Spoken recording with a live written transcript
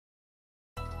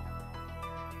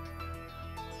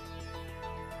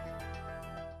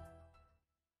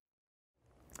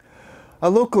A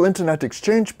local internet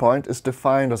exchange point is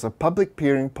defined as a public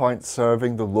peering point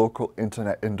serving the local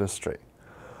internet industry.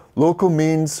 Local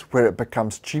means where it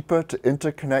becomes cheaper to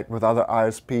interconnect with other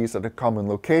ISPs at a common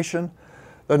location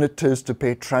than it is to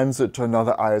pay transit to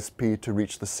another ISP to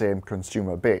reach the same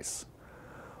consumer base.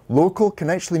 Local can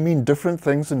actually mean different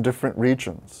things in different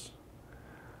regions.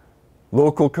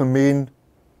 Local can mean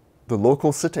the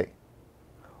local city.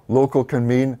 Local can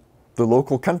mean the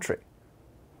local country.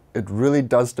 It really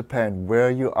does depend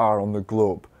where you are on the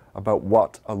globe about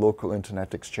what a local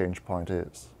internet exchange point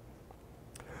is.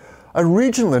 A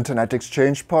regional internet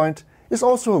exchange point is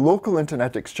also a local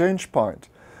internet exchange point,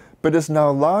 but is now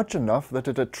large enough that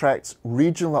it attracts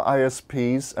regional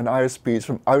ISPs and ISPs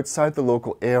from outside the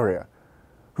local area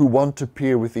who want to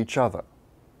peer with each other.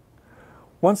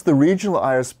 Once the regional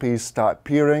ISPs start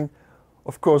peering,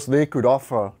 of course they could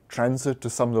offer transit to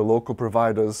some of the local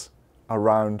providers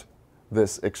around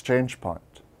this exchange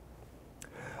point.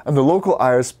 And the local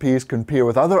ISPs can peer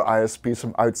with other ISPs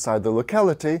from outside the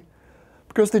locality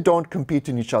because they don't compete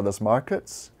in each other's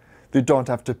markets, they don't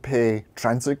have to pay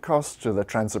transit costs to the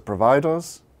transit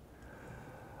providers,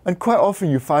 and quite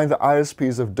often you find that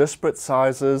ISPs of disparate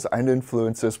sizes and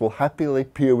influences will happily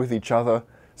peer with each other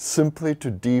simply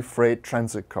to defray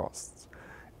transit costs.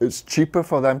 It's cheaper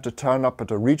for them to turn up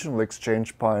at a regional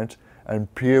exchange point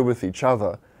and peer with each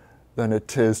other than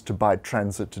it is to buy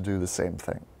transit to do the same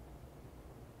thing.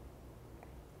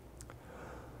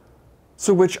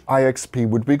 So which IXP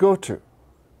would we go to?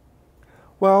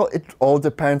 Well, it all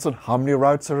depends on how many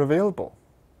routes are available.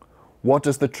 What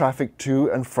is the traffic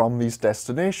to and from these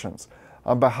destinations,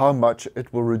 and by how much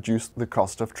it will reduce the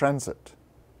cost of transit.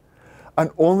 And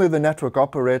only the network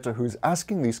operator who's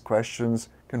asking these questions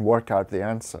can work out the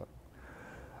answer.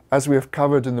 As we have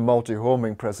covered in the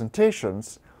multi-homing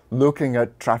presentations, looking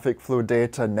at traffic flow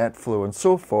data, net flow, and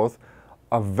so forth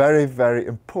are very, very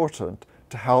important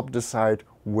to help decide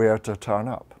where to turn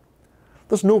up.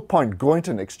 There's no point going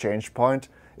to an exchange point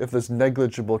if there's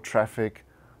negligible traffic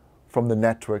from the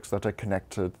networks that are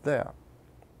connected there.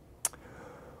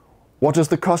 What is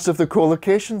the cost of the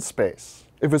co-location space?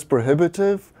 If it's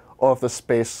prohibitive or if the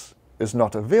space is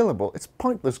not available, it's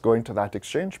pointless going to that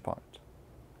exchange point.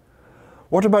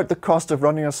 What about the cost of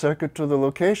running a circuit to the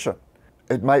location?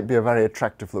 It might be a very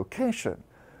attractive location,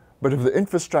 but if the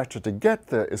infrastructure to get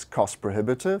there is cost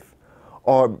prohibitive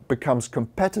or becomes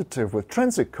competitive with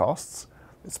transit costs,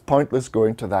 it's pointless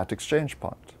going to that exchange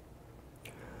point.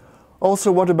 Also,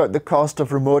 what about the cost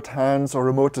of remote hands or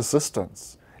remote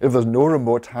assistance? If there's no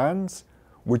remote hands,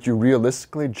 would you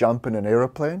realistically jump in an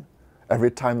airplane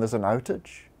every time there's an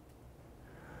outage?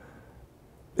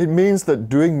 It means that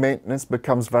doing maintenance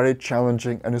becomes very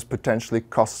challenging and is potentially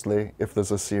costly if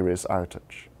there's a serious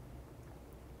outage.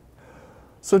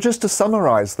 So just to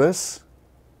summarize this,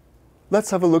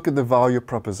 let's have a look at the value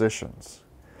propositions.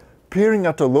 Peering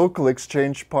at a local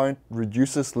exchange point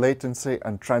reduces latency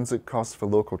and transit costs for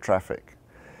local traffic,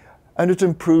 and it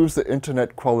improves the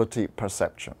internet quality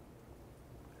perception.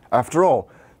 After all,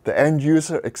 the end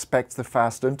user expects the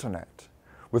fast internet.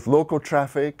 With local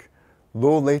traffic,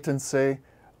 low latency,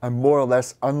 and more or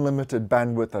less unlimited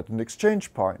bandwidth at an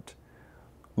exchange point,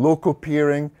 local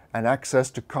peering and access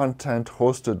to content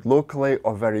hosted locally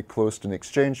or very close to an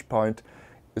exchange point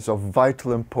is of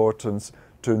vital importance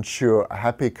to ensure a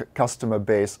happy customer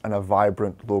base and a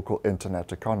vibrant local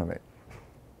internet economy.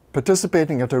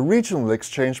 Participating at a regional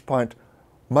exchange point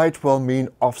might well mean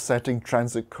offsetting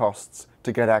transit costs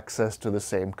to get access to the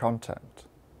same content.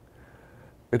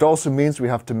 It also means we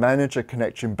have to manage a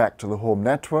connection back to the home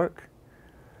network,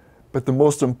 but the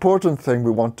most important thing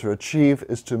we want to achieve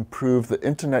is to improve the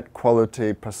internet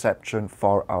quality perception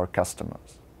for our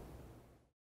customers.